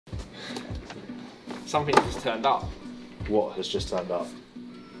Something just turned up. What has just turned up?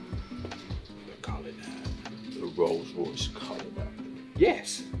 The Cullinan. The Rolls Royce Cullinan.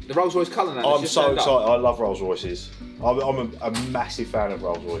 Yes, the Rolls Royce Cullinan. I'm so excited. I love Rolls Royces. I'm a massive fan of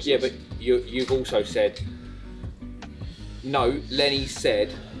Rolls Royces. Yeah, but you've also said, no, Lenny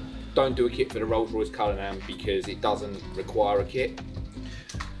said, don't do a kit for the Rolls Royce Cullinan because it doesn't require a kit.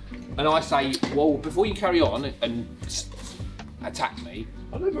 And I say, well, before you carry on and attack me,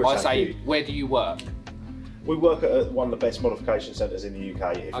 I say, where do you work? We work at one of the best modification centres in the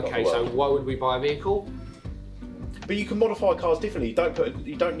UK. Okay, so why would we buy a vehicle? But you can modify cars differently.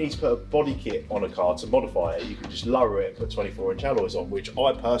 You don't need to put a body kit on a car to modify it. You can just lower it and put 24-inch alloys on, which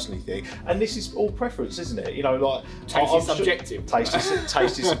I personally think. And this is all preference, isn't it? You know, like taste is subjective. Taste is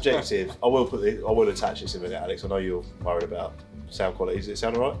subjective. I will attach this in a minute, Alex. I know you're worried about sound quality. Does it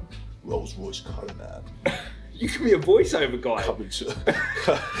sound alright? Rolls Royce Cullinan. You can be a voiceover guy. Coming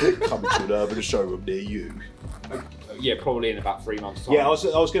to an urban showroom near you. Yeah, probably in about 3 months' time. Yeah, I was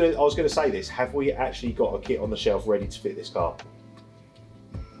gonna say this. Have we actually got a kit on the shelf ready to fit this car?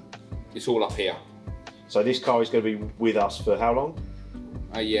 It's all up here. So this car is going to be with us for how long?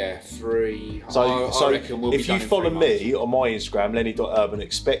 Yeah, 3. So, I reckon we'll if you follow me on my Instagram, lenny.urban,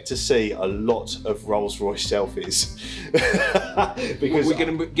 expect to see a lot of Rolls Royce selfies. Because we're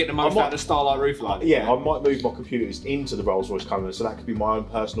going to get the most out of the Starlight roofline. Yeah, I might move my computers into the Rolls Royce Cullinan, so that could be my own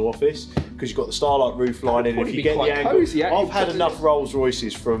personal office, because you've got the Starlight roofline in. If you get the angle, cozy, I've had enough Rolls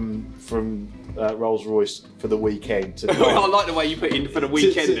Royces from Rolls Royce for the weekend. To I like the way you put in for the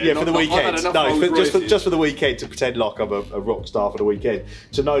weekend. Yeah, for the weekend. No, just for the weekend, to pretend like I'm a rock star for the weekend.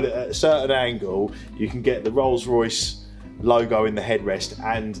 To know that at a certain angle, you can get the Rolls Royce logo in the headrest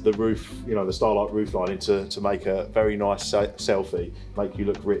and the roof, you know, the Starlight roofline to make a very nice selfie, make you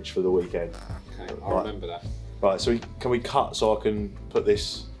look rich for the weekend. Okay, I'll remember that. Right, so can we cut so I can put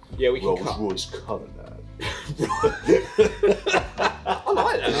this? Yeah, we can cut. Rolls Royce Cullinan. I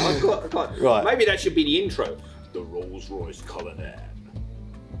like that. I've got, right. Maybe that should be the intro. The Rolls Royce Cullinan.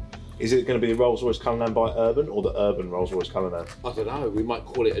 Is it going to be the Rolls Royce Cullinan by Urban or the Urban Rolls Royce Cullinan? I don't know. We might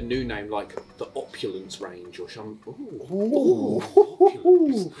call it a new name like the Opulence range or some. Ooh.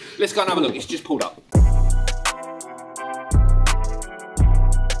 Opulence. Let's go and have a look. It's just pulled up.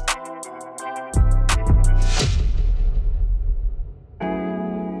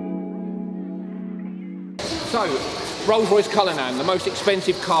 So, Rolls Royce Cullinan, the most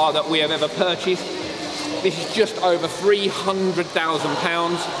expensive car that we have ever purchased. This is just over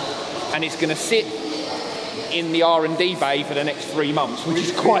 £300,000 and it's going to sit in the R&D bay for the next 3 months, which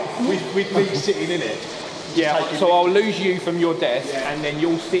is quite... With me sitting in it. Yeah, so I'll lose you from your desk and then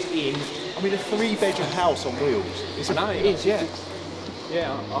you'll sit in. I mean, a 3-bedroom house on wheels. I know, it is, yeah.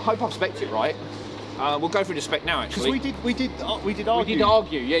 Yeah, I hope I've spec'd it right. We'll go through the spec now, actually. Because we did argue. We did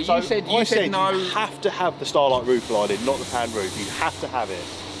argue, yeah. So you said no. You have to have the Starlight roof lining, not the pan roof. You have to have it.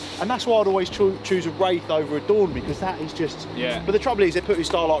 And that's why I'd always choose a Wraith over a Dawn, because that is just... Yeah. But the trouble is, they're putting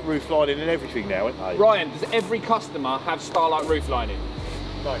Starlight roof lining and everything now, aren't they? Ryan, does every customer have Starlight roof lining?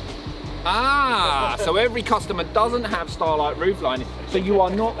 No. Ah, so every customer doesn't have Starlight roof lining, so you are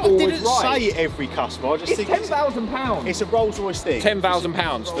not always right. I didn't say every customer, I just think £10,000. It's a Rolls Royce thing.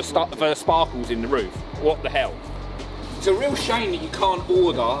 £10,000 for sparkles in the roof. What the hell? It's a real shame that you can't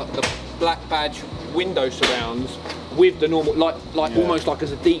order the black badge window surrounds with the normal, almost like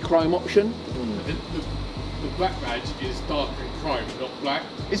as a D-chrome option. The black badge is dark and chrome, not black.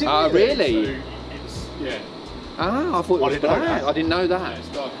 Is it really? So it's, yeah. Ah, I thought it was black. I didn't know that.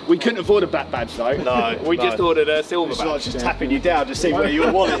 Yeah, we couldn't afford a black badge though. No, we just ordered a silver badge. badge. It's like just tapping you down to see where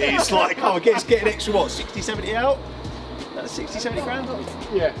your wallet is. Like, come on, get an extra, what, 60, 70 out? That's 60, 70 grand?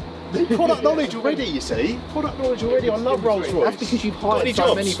 Yeah. Product knowledge already, you see. Product knowledge already. I love Rolls Royce. That's because you've hired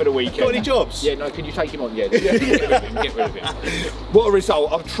so many for the weekend. Got any jobs? Yeah, no, can you take him on? Yeah, get rid of him. What a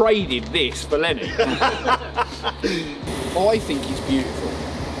result. I've traded this for Lenny. I think it's beautiful.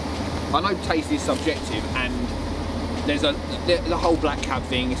 I know taste is subjective and there's the whole black cab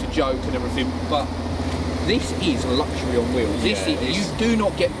thing, it's a joke and everything, but this is luxury on wheels. You do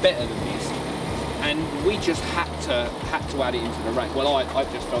not get better than this. And we just had to add it into the Wraith. Well, I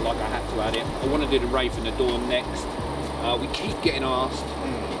just felt like I had to add it. I want to do the Wraith and the Dawn next. We keep getting asked,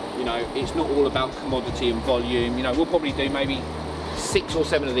 you know, it's not all about commodity and volume. You know, we'll probably do maybe 6 or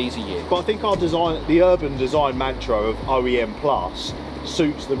 7 of these a year. But I think our design, the urban design mantra of OEM Plus,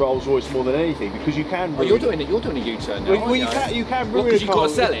 suits the Rolls Royce more than anything, because you can. You're doing a U-turn now. Well, you can ruin a car. Because you've got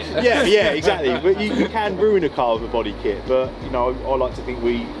to sell it. Yeah, exactly. But you can ruin a car with a body kit. But you know, I like to think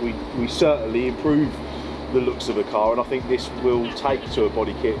we certainly improve the looks of a car, and I think this will take to a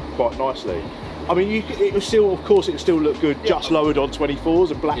body kit quite nicely. I mean, it was still, of course, it would still look good, just lowered on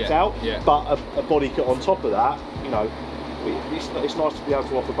 24s and blacked out. Yeah. But a body kit on top of that, you know, it's nice to be able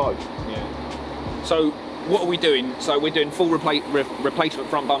to offer both. Yeah. So what are we doing? So we're doing full replacement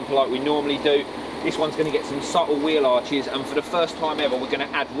front bumper like we normally do. This one's going to get some subtle wheel arches, and for the first time ever, we're going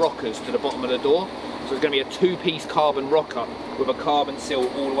to add rockers to the bottom of the door. So it's going to be a 2-piece carbon rocker with a carbon sill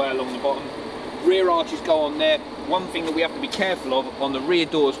all the way along the bottom. Rear arches go on there. One thing that we have to be careful of, on the rear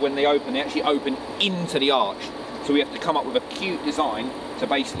doors when they actually open into the arch. So we have to come up with a cute design to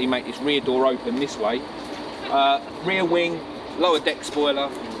basically make this rear door open this way. Rear wing, lower deck spoiler,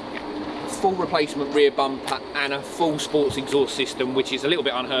 full replacement rear bumper and a full sports exhaust system, which is a little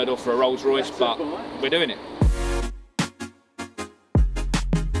bit unheard of for a Rolls Royce, but we're doing it.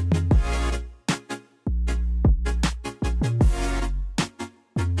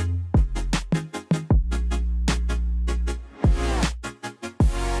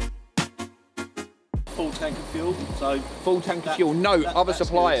 Full tank of fuel, so full tank of fuel. No, other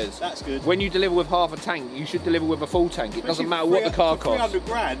suppliers. That's good. When you deliver with half a tank, you should deliver with a full tank. It doesn't matter what the car costs. 300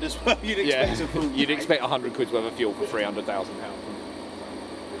 grand as well. You'd expect a full. You'd expect 100 quid's worth of fuel for 300,000 pounds.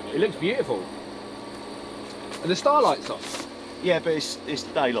 It looks beautiful. And the starlight's on. Yeah, but it's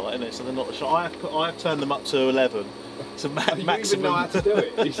daylight, isn't it? So they're not. So I have turned them up to 11. To maximum. You even know how to do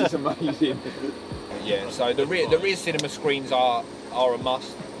it. This is amazing. Yeah. So the rear cinema screens are a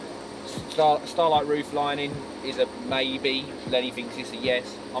must. Starlight roof lining is a maybe. Lenny thinks it's a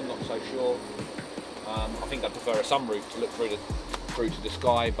yes. I'm not so sure. I think I'd prefer a sunroof to look through to the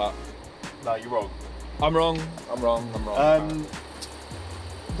sky, but no, you're wrong. I'm wrong. I'm wrong.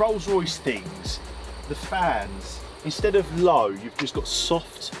 Rolls Royce things, the fans, instead of low, you've just got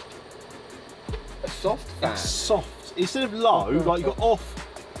soft. A soft fan. Soft. Instead of low, like you've got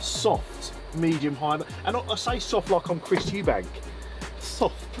off, soft, medium, high, and I say soft like I'm Chris Eubank.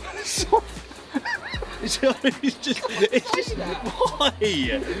 Soft. Soft. It's just why?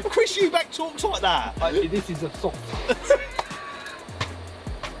 Chris Eubank talks like that. This is a soft.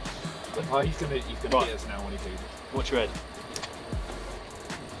 Oh, he's gonna beat us now when he does this. Watch your head.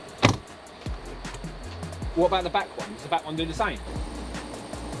 What about the back one? Does the back one do the same?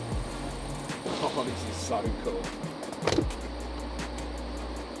 Oh, this is so cool.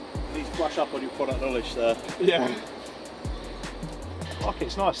 Please brush up on your product knowledge there. Yeah.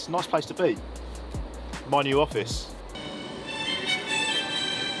 It's nice. Nice place to be. My new office.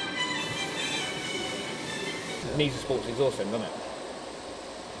 It needs a sports exhaust then, doesn't it?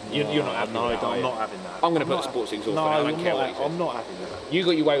 You're not having that. I'm not having that. I'm going to put a sports exhaust on it. I don't care what it says. I'm not having that. You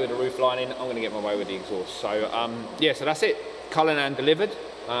got your way with the roof lining. I'm going to get my way with the exhaust. So yeah, so that's it. Cullinan delivered.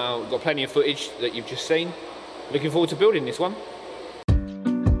 We've got plenty of footage that you've just seen. Looking forward to building this one.